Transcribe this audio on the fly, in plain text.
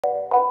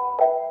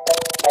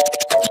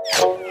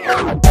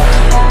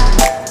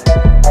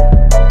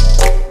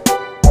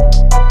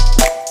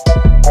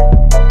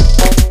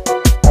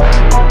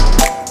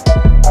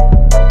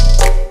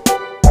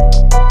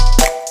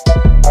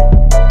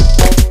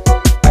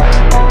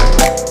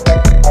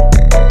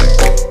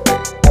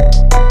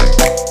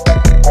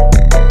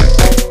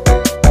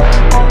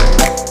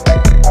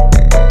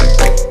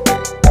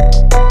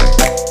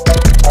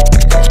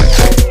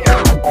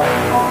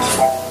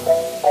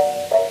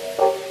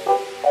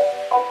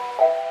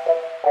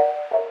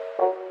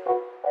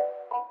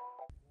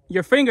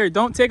Your finger,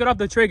 don't take it off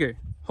the trigger.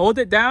 Hold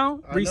it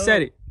down,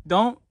 reset it.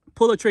 Don't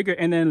pull the trigger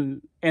and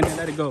then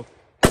let it go.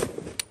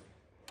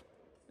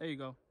 There you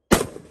go.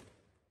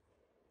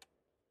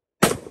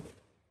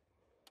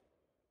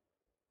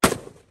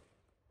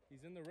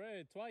 He's in the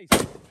red twice.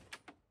 There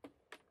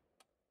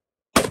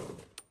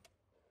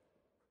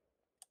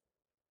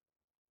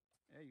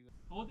you go.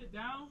 Hold it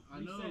down,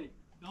 reset it.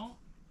 Don't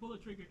pull the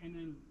trigger and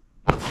then.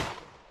 There you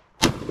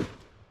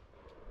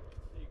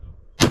go.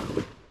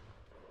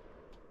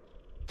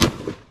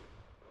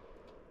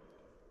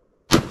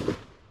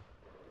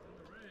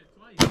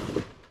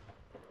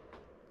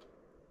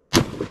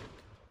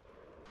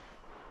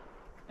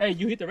 Hey,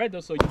 you hit the red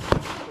though, so you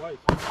twice.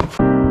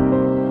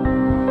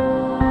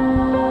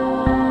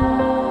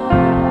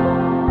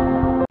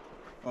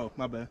 Oh,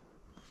 my bad.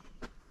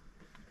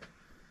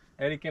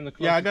 Eddie came to.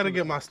 Yeah, I gotta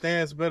get my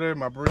stance better,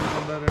 my breathing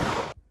better.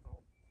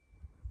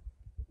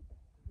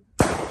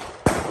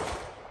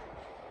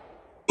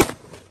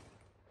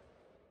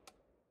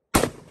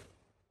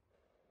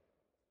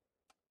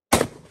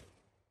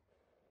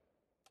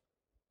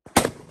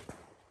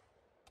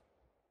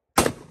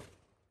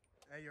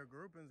 Hey, your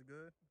grouping's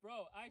good.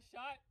 Bro, I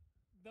shot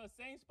the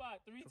same spot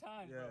 3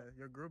 times, yeah, bro.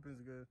 Your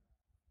grouping's good.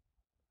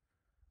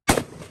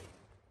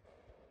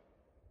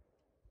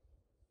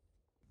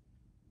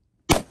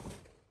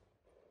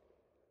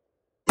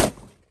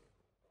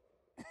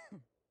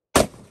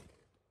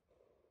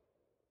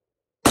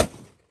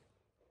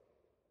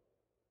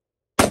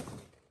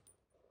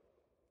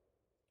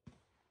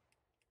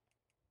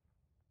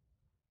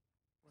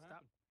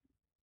 Stop.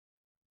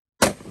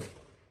 I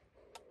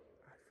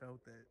felt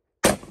that.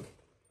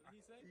 What did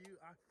he say?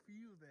 I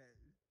feel that.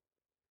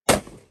 All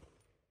right,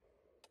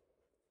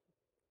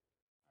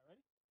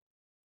 ready?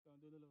 Go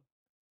and do the little.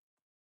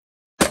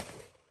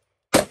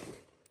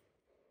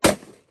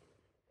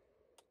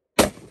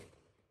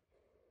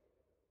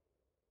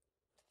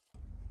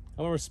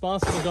 I'm a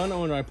responsible gun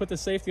owner. I put the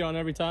safety on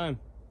every time.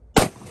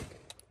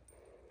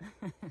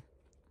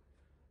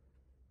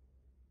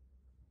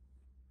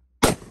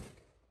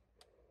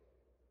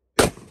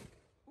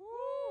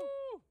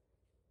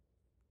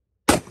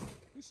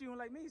 You shooting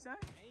like me, son.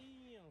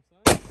 Damn,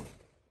 son.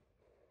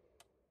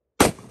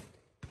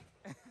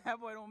 That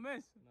boy don't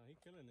miss. No, he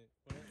killing it.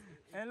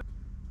 And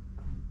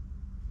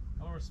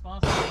I'm a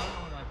responsible gun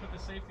owner. I put the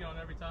safety on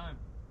every time.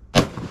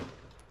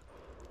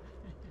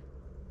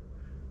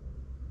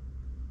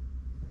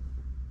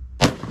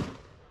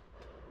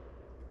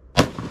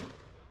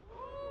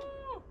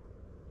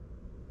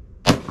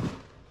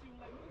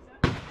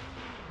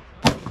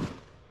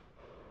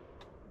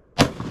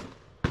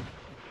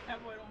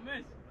 That boy don't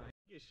miss.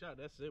 Get shot,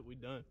 that's it, we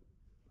done.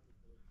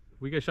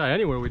 We get shot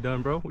anywhere, we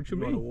done, bro. What you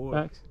Going to mean? war.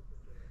 Facts.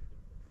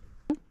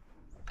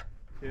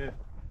 Yeah.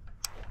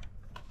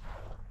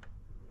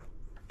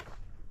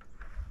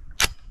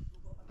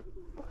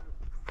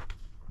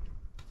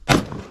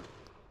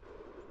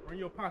 Run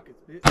your pockets,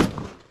 bitch.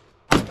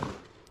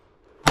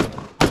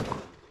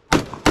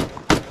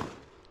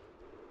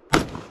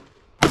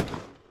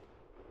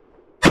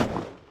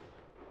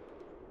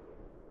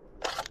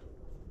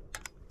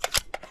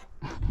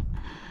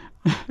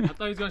 I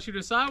thought he was gonna shoot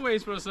it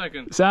sideways for a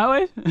second.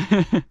 Sideways?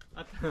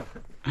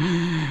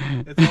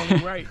 It's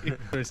only right.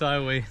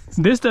 Sideways.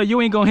 This stuff,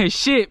 you ain't gonna hit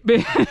shit,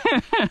 bitch.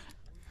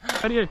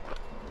 Right here.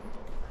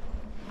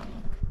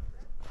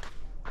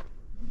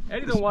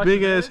 Eddie don't watch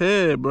Big it, ass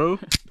head, bro.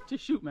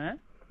 Just shoot, man.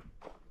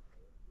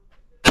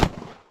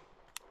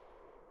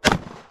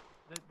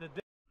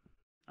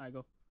 Alright,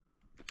 go.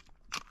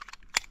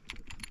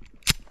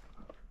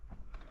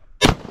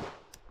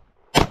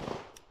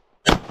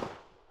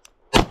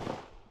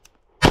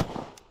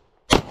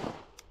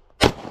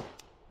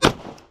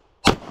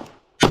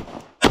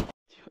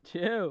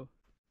 Chill.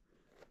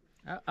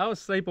 I was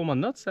asleep on my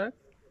nutsack.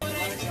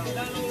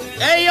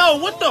 Hey, yo,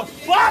 what the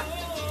fuck?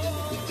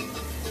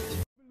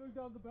 Look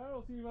down the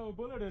barrel, see if I have a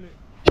bullet in it.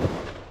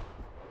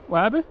 What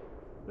happened?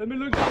 Let me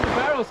look down the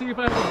barrel, see if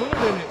I have a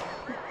bullet in it.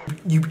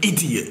 You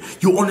idiot!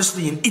 You're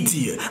honestly an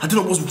idiot. I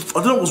don't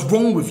know what's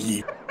wrong with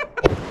you.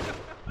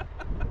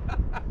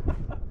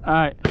 All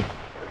right.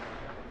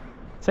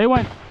 Say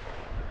when.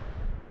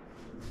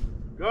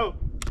 Go.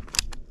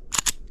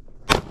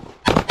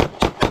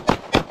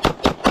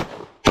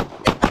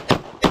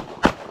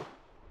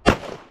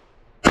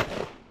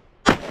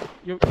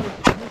 You're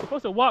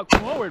supposed to walk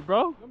forward, bro.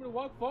 You want me to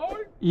walk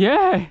forward?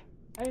 Yeah.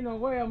 Ain't no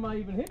way I might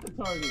even hit the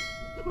target.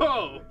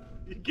 Oh,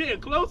 you're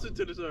getting closer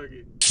to the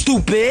target.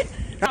 Stupid!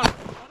 Hold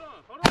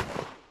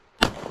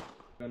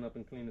on. went up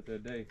and cleaned it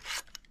that day.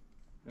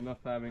 Enough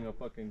having a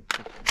fucking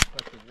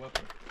effective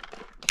weapon.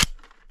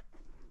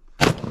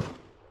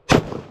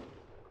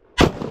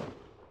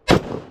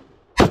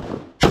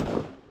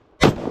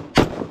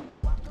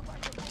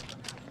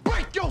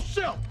 Break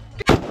yourself!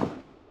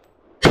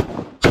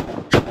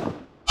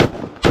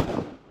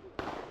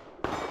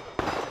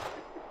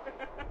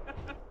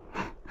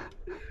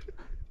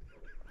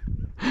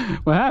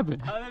 What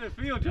happened? How did it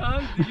feel,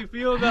 John? Did you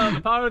feel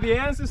the power of the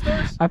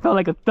ancestors? I felt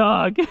like a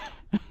thug.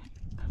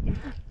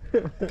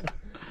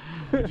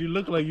 You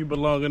look like you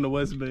belong in the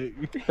West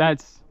Bank.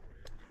 That's...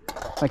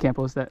 I can't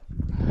post that.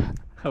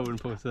 I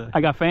wouldn't post that.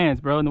 I got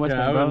fans, bro, in the West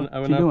Bank, bro. I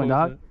What would you not doing,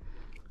 post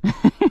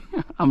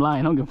dog? I'm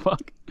lying. I don't give a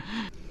fuck.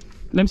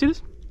 Let me see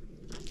this.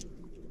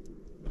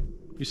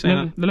 You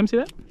saying Let me see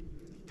that.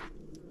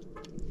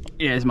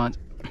 Yeah, it's mine.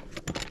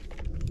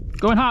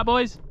 Going hot,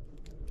 boys.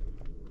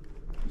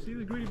 You see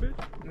the greedy bitch?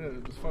 Yeah,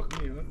 just fuck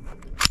me,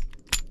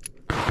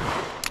 huh?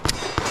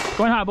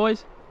 Going hot,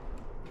 boys.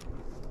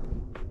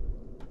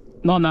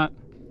 No, I'm not.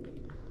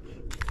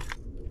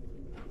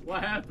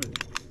 What happened?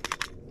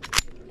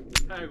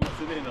 Tag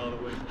wasn't in all the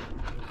way.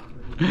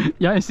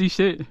 Y'all didn't see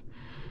shit.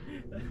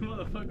 That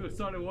motherfucker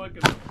started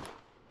walking.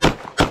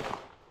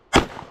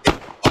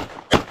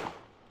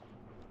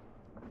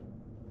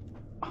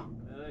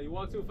 You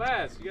walk too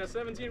fast. You got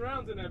 17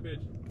 rounds in that bitch.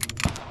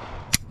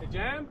 It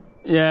jam?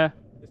 Yeah.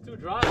 It's too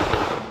dry.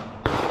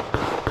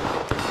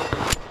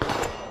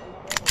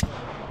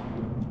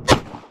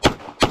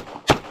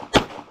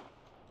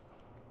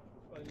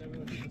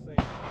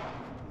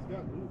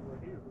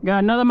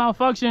 Got another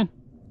malfunction.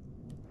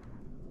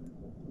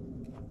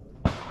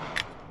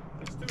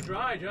 It's too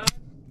dry, John.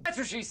 That's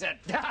what she said.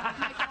 This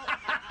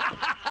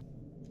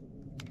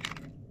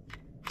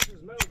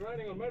is metal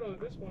grinding on metal at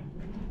this one.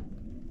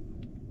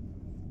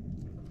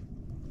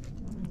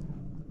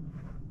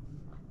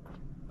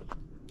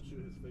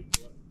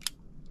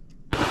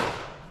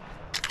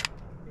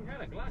 He had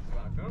a Glock.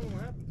 I don't know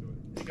what happened to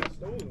it. It got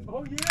stolen.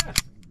 Oh yeah.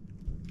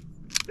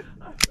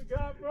 I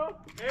forgot, bro.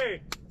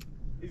 Hey,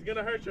 he's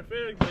gonna hurt your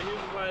feelings, but he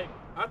was like,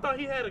 I thought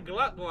he had a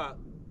Glock.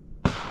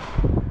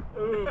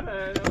 Ooh,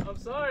 man, I'm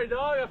sorry,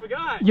 dog. I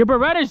forgot. Your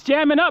Beretta's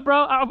jamming up,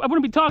 bro. I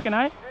wouldn't be talking,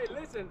 alright? Hey,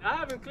 listen, I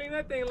haven't cleaned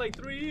that thing in like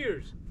 3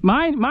 years.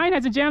 Mine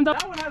hasn't jammed up.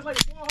 That one has like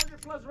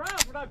 400 plus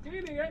rounds without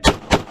cleaning it.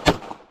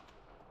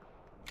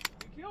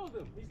 You killed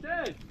him. He's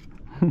dead.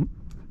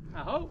 I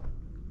hope.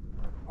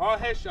 All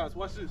headshots.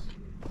 Watch this.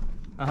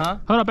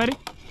 Hold up, Eddie.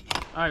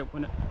 Alright,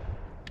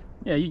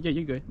 yeah,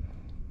 you good.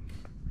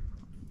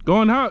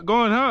 Going hot.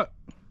 Going hot.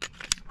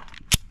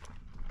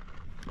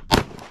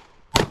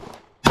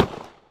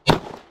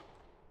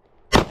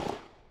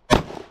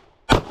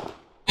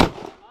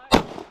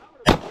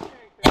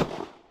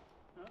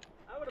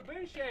 I would have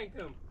been shanked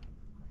him.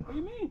 What do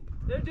you mean?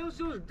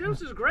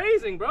 Deuce is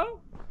grazing, bro.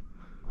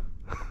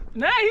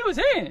 Nah, he was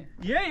in.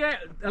 Yeah,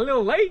 a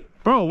little late.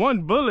 Bro,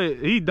 one bullet,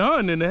 he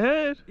done in the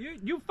head.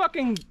 You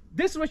fucking,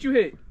 this is what you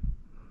hit.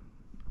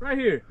 Right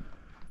here.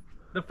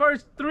 The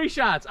first 3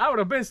 shots, I would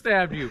have been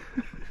stabbed you.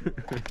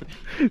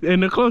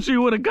 And the closer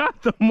you would have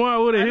got, the more I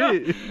would have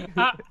hit.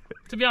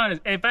 To be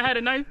honest, if I had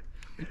a knife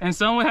and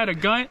someone had a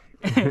gun,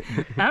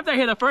 after I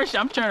hit the first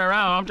shot, I'm turning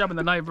around. I'm dropping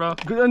the knife, bro.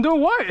 And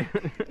doing what?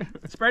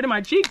 Spreading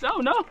my cheeks.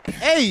 Oh no.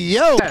 Hey,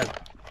 yo.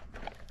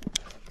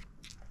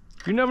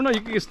 You never know,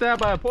 you could get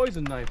stabbed by a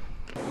poison knife.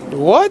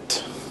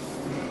 What?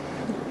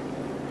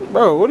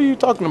 Bro, what are you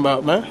talking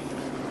about, man?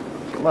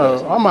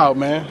 Bro, I'm out,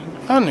 man.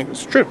 That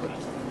nigga's tripping.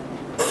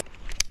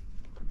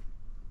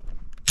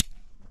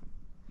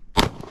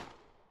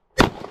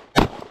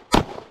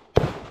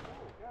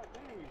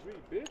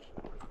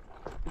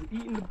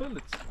 Eating the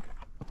bullets.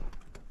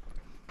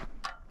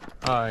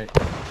 Alright.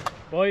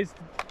 Boys,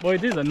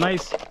 this is a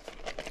nice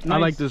I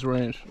like this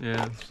range.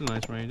 Yeah, it's a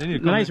nice range. They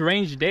need to nice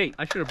range date.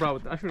 I should have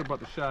brought the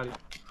shotty.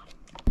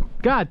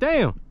 God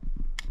damn!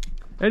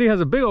 Eddie has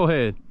a big old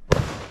head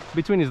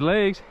between his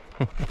legs.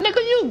 Nigga,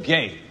 you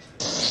gay.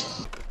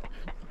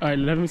 Alright,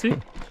 let me see.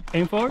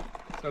 Aim forward.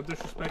 Stop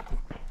disrespecting.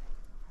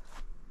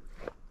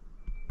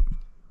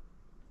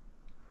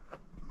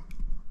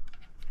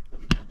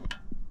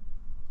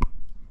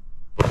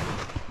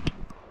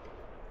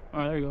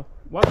 Alright, there you go.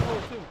 Watch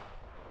forward too.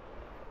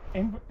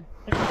 Aim for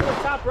the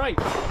top right.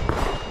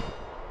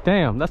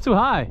 Damn, that's too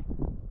high.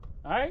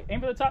 Alright,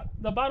 aim for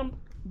the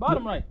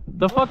bottom right.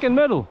 The fucking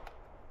middle.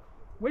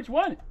 Which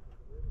one?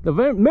 The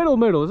middle.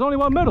 There's only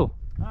one middle.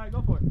 Alright,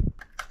 go for it.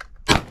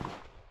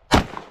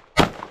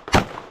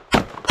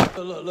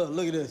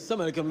 Look at this.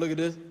 Somebody come look at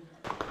this.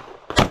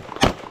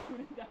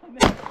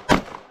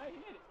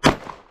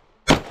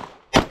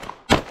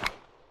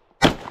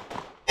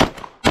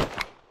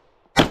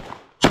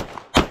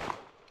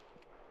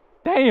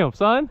 Damn,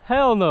 son.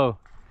 Hell no.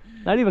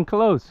 Not even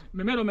close.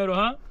 Middle,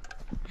 huh?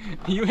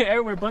 You hit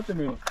everywhere but the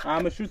middle.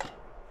 I'ma shoot.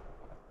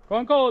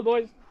 Going cold,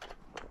 boys.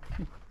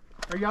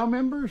 Are y'all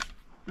members?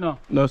 No.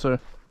 No, sir.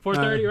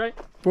 4:30, right?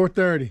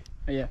 4:30.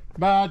 Yeah.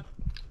 About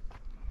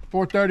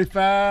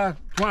 4:35.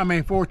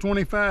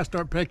 4:25.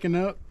 Start picking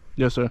up.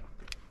 Yes, sir.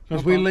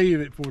 Because we leave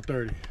at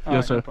 4:30.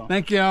 Yes, sir.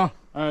 Thank y'all.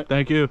 All right.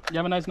 Thank you. You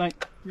have a nice night.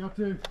 Y'all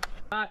too.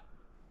 Bye.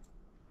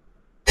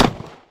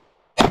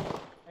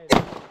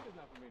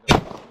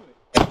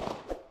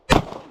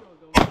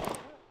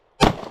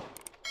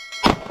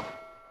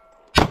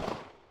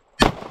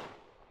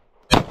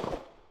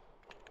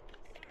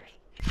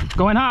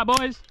 Going hot,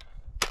 boys.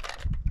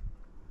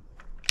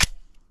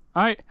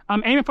 All right,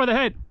 I'm aiming for the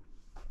head.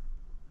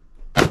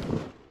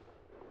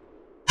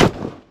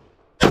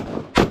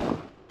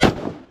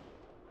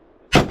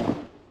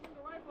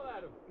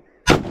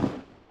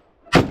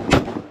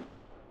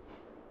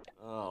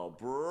 Oh,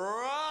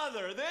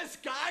 brother, this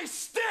guy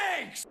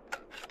stinks!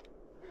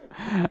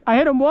 I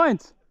hit him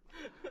once.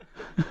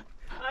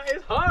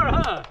 It's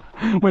hard, huh?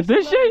 With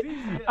this shit,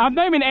 I'm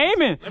not even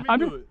aiming. I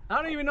don't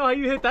even know how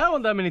you hit that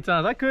one that many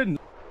times. I couldn't.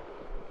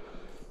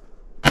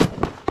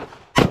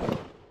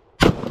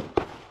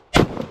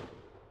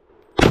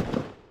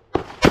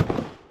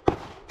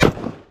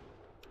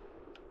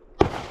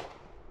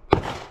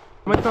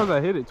 How many times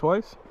I hit it?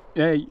 Twice?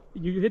 Yeah,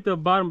 you hit the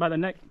bottom by the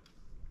neck.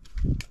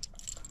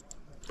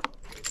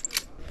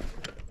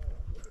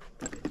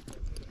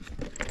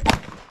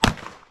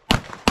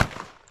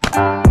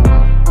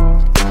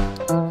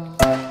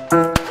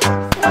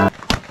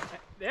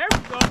 There we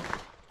go.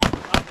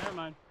 Oh, never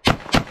mind.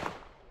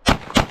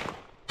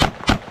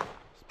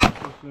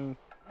 Damn,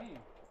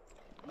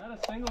 not a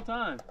single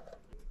time.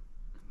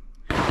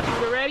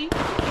 You ready?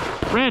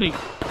 Ready.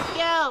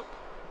 Go.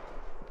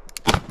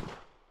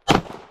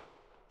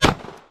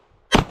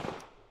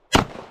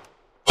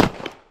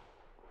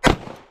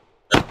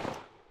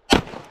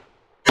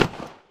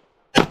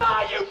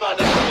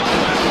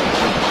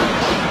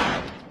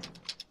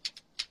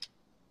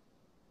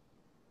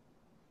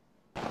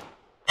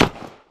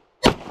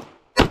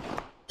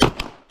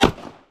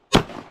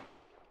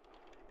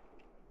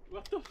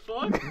 What the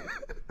fuck?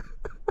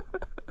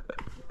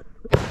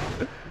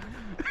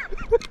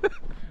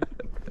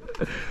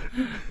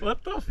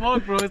 What the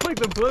fuck, bro? It's like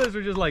the bullets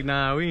were just like,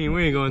 nah, we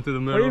ain't going through the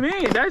middle. What do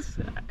you mean?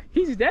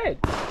 He's dead.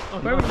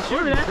 Whoever you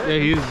shoot at. Yeah,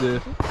 he is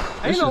dead.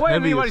 Ain't no way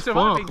anybody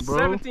surviving bro.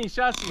 17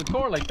 shots to the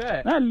core like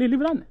that. Nah, leave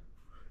it on there.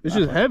 It's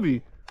just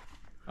heavy.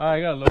 Alright,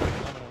 I gotta look.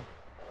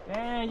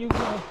 Damn, you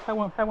have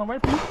one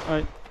right for you. All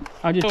right,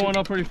 I'll just Put one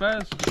up pretty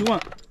fast. What you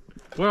want?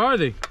 Where are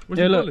they? Where's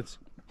Yeah, the look. bullets?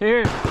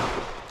 Here.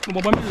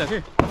 One minute left.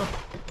 Here.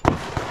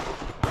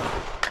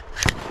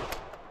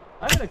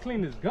 I gotta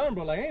clean this gun,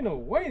 bro. Like, ain't no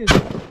way this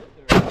is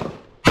sit there.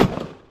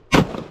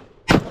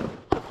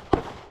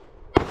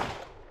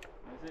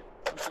 That's it.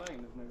 I'm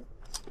playing this nigga.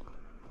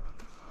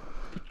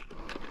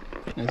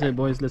 That's it,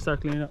 boys. Let's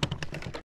start cleaning up.